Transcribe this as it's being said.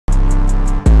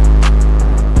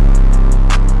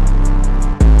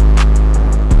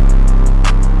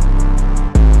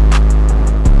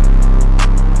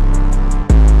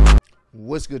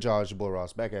What's good, y'all? It's your boy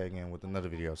Ross back at it again with another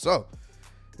video. So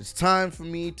it's time for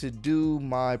me to do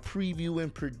my preview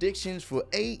and predictions for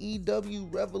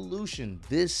AEW Revolution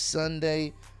this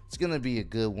Sunday. It's gonna be a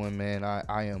good one, man.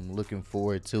 I am looking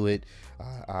forward to it.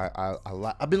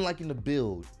 I've been liking the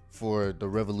build for the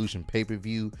Revolution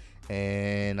pay-per-view,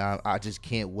 and I just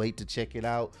can't wait to check it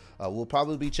out. We'll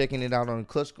probably be checking it out on the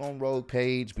Clutch Gone Rogue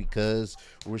page because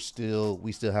we still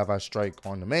have our strike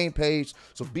on the main page.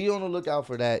 So be on the lookout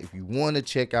for that if you want to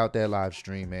check out that live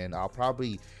stream, man. I'll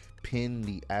probably pin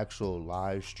the actual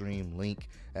live stream link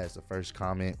as the first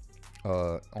comment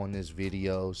on this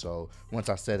video. So once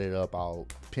I set it up, I'll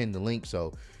pin the link.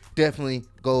 So definitely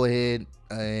go ahead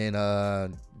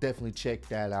and definitely check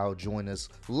that out. Join us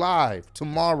live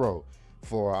tomorrow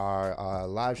for our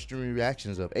live stream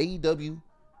reactions of AEW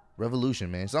Revolution,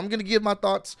 man. So I'm gonna give my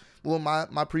thoughts, well, my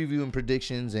preview and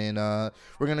predictions, and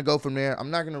we're gonna go from there.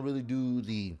 I'm not gonna really do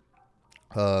the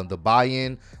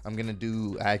buy-in. I'm gonna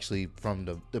do actually from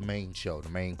the main show, the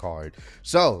main card.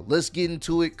 So let's get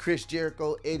into it. Chris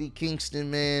Jericho, Eddie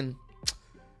Kingston, man.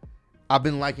 I've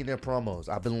been liking their promos.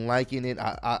 I've been liking it.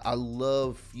 I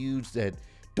love feuds that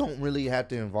don't really have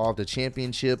to involve the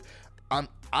championship.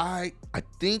 I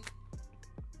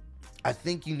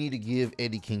think you need to give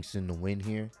Eddie Kingston the win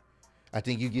here. I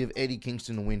think you give Eddie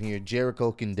Kingston the win here.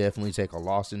 Jericho can definitely take a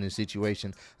loss in this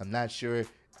situation. I'm not sure.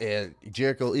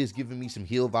 Jericho is giving me some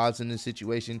heel vibes in this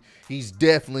situation. He's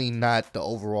definitely not the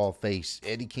overall face.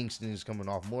 Eddie Kingston is coming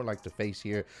off more like the face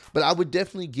here. But I would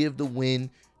definitely give the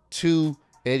win to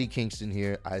Eddie Kingston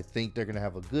here. I think they're going to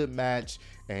have a good match.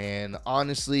 And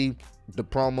honestly, the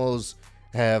promos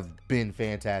have been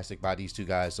fantastic by these two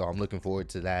guys. So I'm looking forward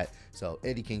to that. So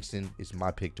Eddie Kingston is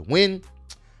my pick to win.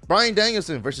 Bryan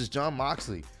Danielson versus Jon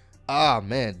Moxley. Ah,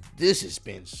 man, this has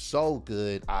been so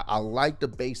good. I like the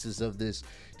basis of this.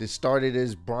 This started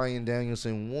as Bryan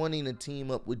Danielson wanting to team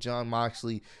up with Jon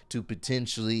Moxley to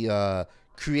potentially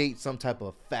create some type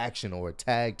of faction or a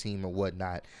tag team or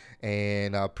whatnot.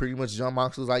 And pretty much Jon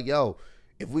Moxley's like, yo,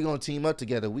 if we're going to team up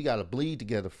together, we got to bleed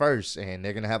together first. And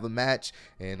they're going to have a match.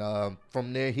 And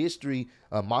from their history,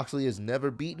 Moxley has never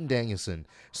beaten Danielson.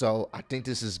 So I think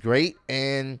this is great.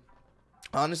 And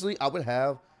honestly, I would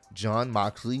have Jon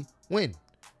Moxley win.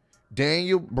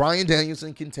 Bryan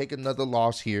Danielson can take another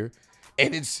loss here,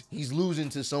 and he's losing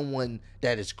to someone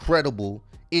that is credible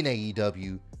in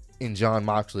AEW in Jon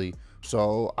Moxley.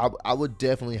 So I would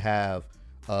definitely have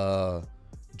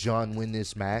Jon win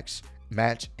this match,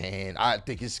 and I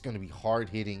think it's going to be hard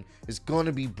hitting. It's going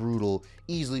to be brutal.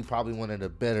 Easily probably one of the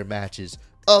better matches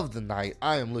of the night.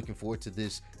 I am looking forward to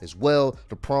this as well.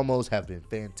 The promos have been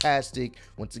fantastic.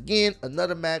 Once again,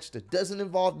 another match that doesn't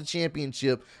involve the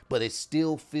championship, but it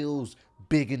still feels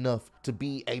big enough to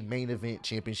be a main event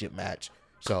championship match.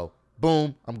 So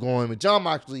boom, I'm going with Jon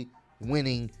Moxley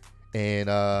winning. And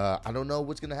I don't know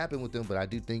what's going to happen with them, but I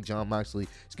do think Jon Moxley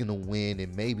is going to win,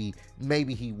 and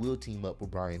maybe he will team up with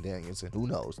Bryan Danielson. Who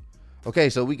knows? Okay,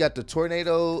 so we got the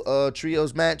Tornado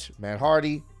Trios match. Matt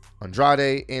Hardy,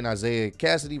 Andrade, and Isaiah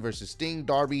Cassidy versus Sting,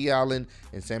 Darby Allin,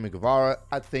 and Sammy Guevara.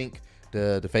 I think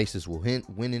the faces will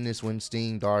win in this one.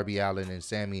 Sting, Darby Allin, and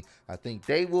Sammy. I think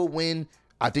they will win.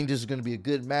 I think this is going to be a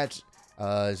good match.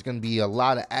 It's going to be a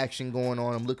lot of action going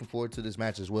on. I'm looking forward to this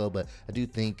match as well, but I do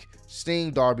think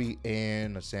Sting, Darby,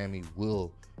 and Sammy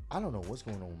will. I don't know what's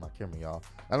going on with my camera, y'all.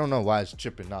 I don't know why it's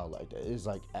tripping out like that. It's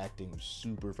like acting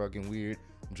super fucking weird.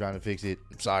 I'm trying to fix it.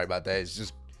 I'm sorry about that. It's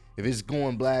just, if it's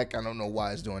going black, I don't know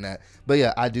why it's doing that. But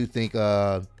yeah, I do think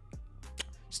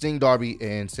Sting, Darby,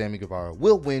 and Sammy Guevara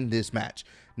will win this match.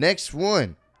 Next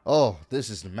one. Oh,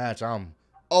 this is the match I'm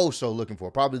so looking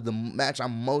for. Probably the match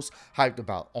I'm most hyped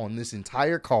about on this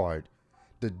entire card.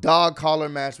 The dog collar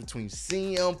match between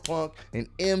CM Punk and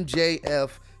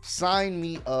MJF. Sign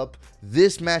me up.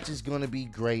 This match is going to be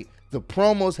great. The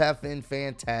promos have been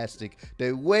fantastic.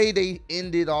 The way they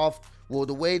ended off, well,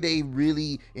 the way they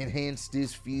really enhanced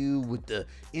this feud with the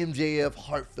MJF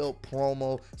heartfelt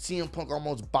promo, CM Punk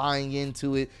almost buying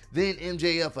into it, then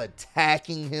MJF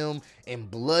attacking him and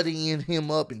bloodying him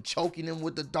up and choking him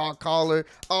with the dog collar.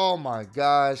 Oh my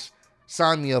gosh.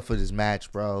 Sign me up for this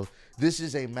match, bro. This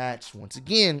is a match, once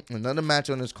again, another match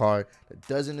on this card that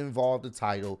doesn't involve the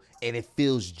title, and it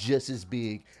feels just as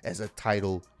big as a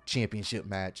title championship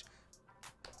match.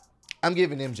 I'm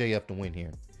giving MJF the win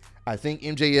here. I think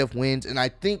MJF wins, and I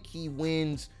think he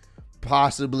wins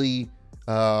possibly.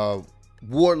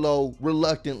 Wardlow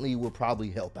reluctantly will probably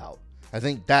help out. I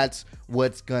think that's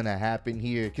what's going to happen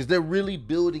here, because they're really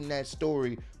building that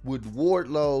story with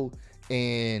Wardlow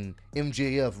and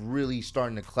MJF really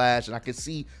starting to clash, and I can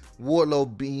see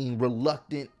Wardlow being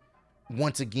reluctant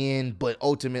once again, but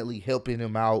ultimately helping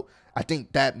him out. I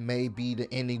think that may be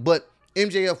the ending, but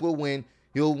MJF will win.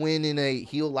 He'll win in a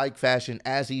heel-like fashion,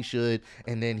 as he should,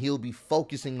 and then he'll be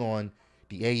focusing on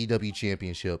the AEW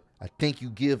Championship. I think you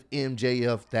give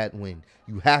MJF that win.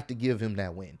 You have to give him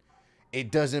that win.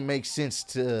 It doesn't make sense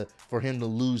for him to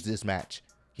lose this match.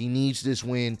 He needs this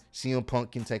win. CM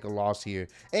Punk can take a loss here,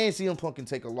 and CM Punk can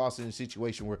take a loss in a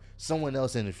situation where someone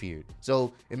else interfered.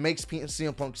 So it makes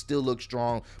CM Punk still look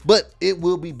strong, but it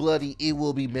will be bloody. It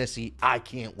will be messy. I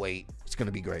can't wait. It's going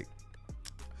to be great.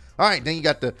 All right, then you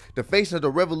got the face of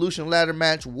the Revolution ladder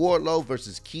match, Wardlow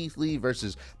versus Keith Lee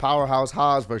versus Powerhouse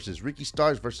Hobbs versus Ricky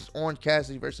Starks versus Orange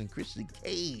Cassidy versus Christian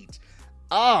Cage.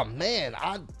 Oh, man,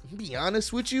 I'll be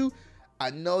honest with you. I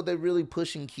know they're really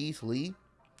pushing Keith Lee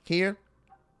here.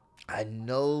 I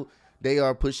know they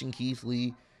are pushing Keith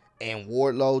Lee and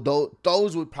Wardlow.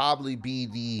 Those would probably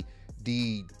be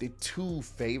the two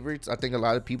favorites I think a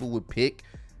lot of people would pick.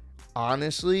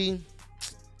 Honestly,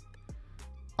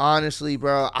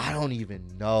 bro, I don't even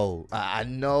know. I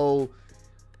know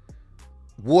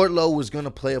Wardlow was going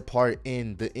to play a part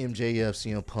in the MJF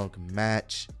CM Punk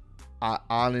match. I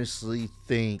honestly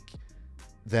think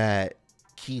that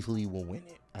Keith Lee will win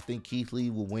it. I think Keith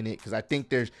Lee will win it because I think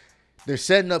they're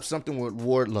setting up something with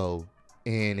Wardlow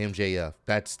and MJF.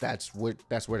 That's where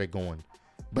they're going.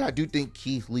 But I do think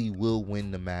Keith Lee will win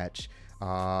the match.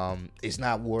 It's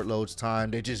not Wardlow's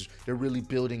time. They're really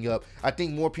building up. I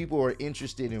think more people are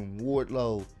interested in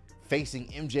Wardlow facing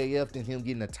MJF than him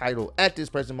getting a title at this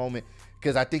present moment,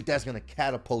 because I think that's going to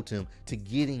catapult him to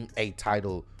getting a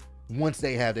title once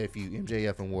they have their feud,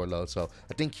 MJF and Wardlow. So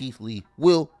I think Keith Lee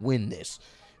will win this.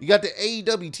 You got the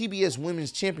AEW TBS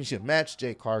Women's Championship match,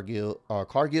 Jade Cargill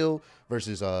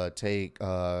versus Tay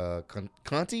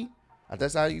Conti.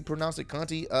 That's how you pronounce it,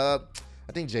 Conti. I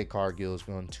think Jade Cargill is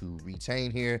going to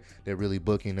retain here. They're really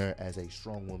booking her as a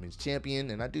strong women's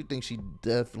champion, and I do think she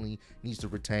definitely needs to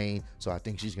retain, so I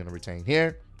think she's going to retain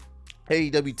here.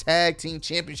 AEW Tag Team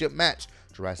Championship match,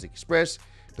 Jurassic Express,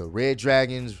 the Red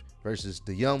Dragons versus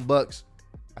the Young Bucks.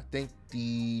 I think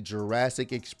the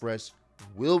Jurassic Express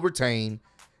will retain.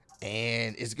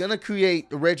 And it's going to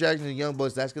create the Red Dragons and the Young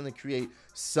Bucks. That's going to create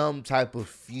some type of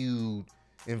feud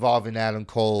involving Adam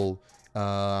Cole.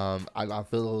 I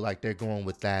feel like they're going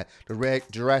with that. The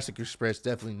Jurassic Express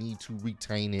definitely need to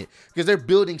retain it because they're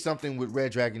building something with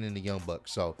Red Dragon and the Young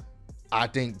Bucks. So I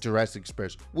think Jurassic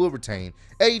Express will retain.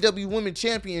 AEW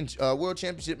Women's World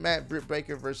Championship match, Britt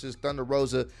Baker versus Thunder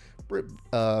Rosa.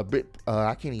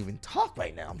 I can't even talk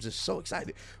right now. I'm just so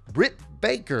excited. Britt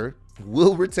Baker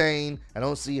will retain. I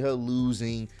don't see her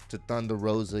losing to Thunder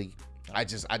Rosa. I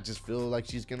just feel like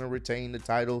she's gonna retain the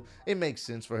title. It makes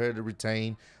sense for her to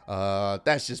retain.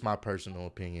 That's just my personal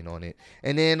opinion on it.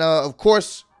 And then of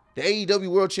course the AEW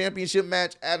World Championship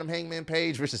match, Adam Hangman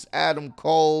Page versus Adam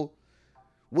Cole.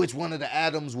 Which one of the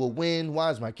Adams will win? Why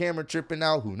is my camera tripping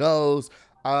out? Who knows?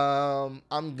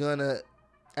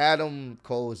 Adam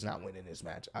Cole is not winning this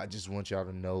match. I just want y'all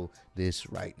to know this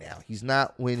right now. He's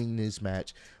not winning this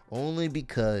match only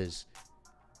because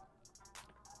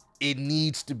it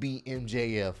needs to be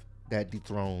MJF that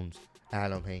dethrones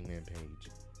Adam Hangman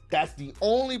Page. That's the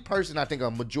only person I think a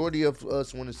majority of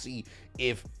us want to see.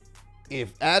 If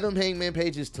Adam Hangman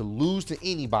Page is to lose to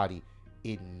anybody,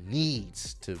 it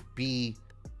needs to be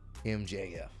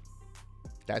MJF.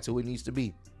 That's who it needs to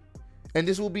be. And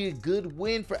this will be a good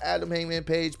win for Adam Hangman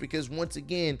Page because once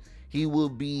again, he will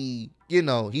be, he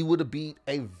would have beat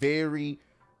a very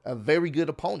good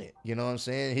opponent. You know what I'm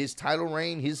saying? His title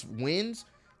reign, his wins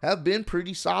have been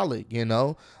pretty solid,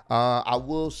 I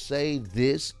will say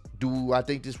this. Do I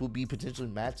think this will be potentially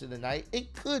match of the night?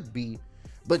 It could be.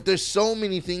 But there's so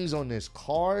many things on this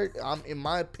card. In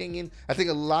my opinion, I think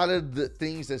a lot of the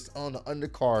things that's on the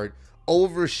undercard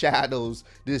overshadows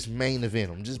this main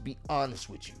event. I'm just be honest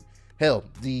with you. Hell,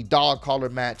 the dog collar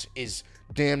match is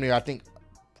damn near, I think,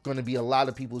 going to be a lot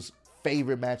of people's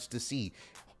favorite match to see.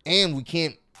 And we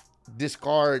can't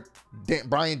discard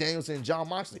Bryan Danielson and Jon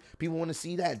Moxley. People want to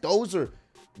see that. Those are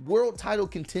world title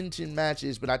contention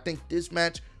matches, but I think this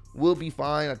match will be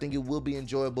fine. I think it will be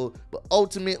enjoyable. But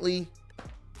ultimately,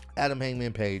 Adam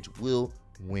Hangman Page will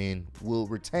win, will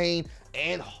retain,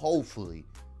 and hopefully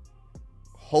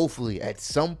at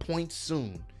some point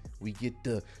soon, we get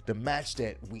the match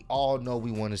that we all know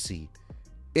we want to see.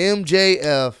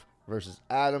 MJF versus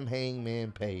Adam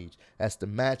Hangman Page. That's the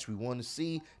match we want to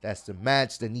see. That's the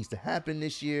match that needs to happen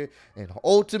this year. And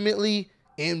ultimately,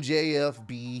 MJF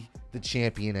be the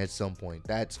champion at some point.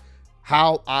 That's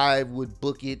how I would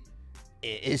book it.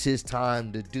 It's his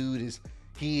time. The dude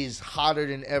he is hotter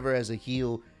than ever as a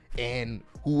heel. And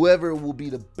whoever will be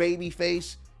the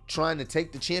babyface trying to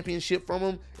take the championship from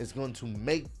them is going to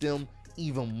make them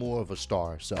even more of a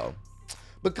star. So,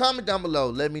 but comment down below.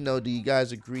 Let me know, do you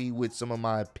guys agree with some of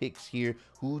my picks here?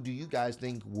 Who do you guys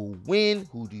think will win?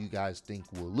 Who do you guys think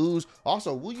will lose?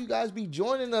 Also, will you guys be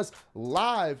joining us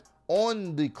live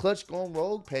on the Clutch Gone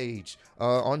Rogue page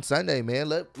on Sunday, man?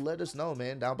 Let us know,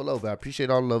 man, down below. But I appreciate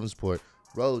all the love and support.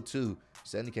 Road to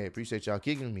 70K. Appreciate y'all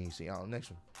kicking me. See y'all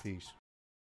next one. Peace.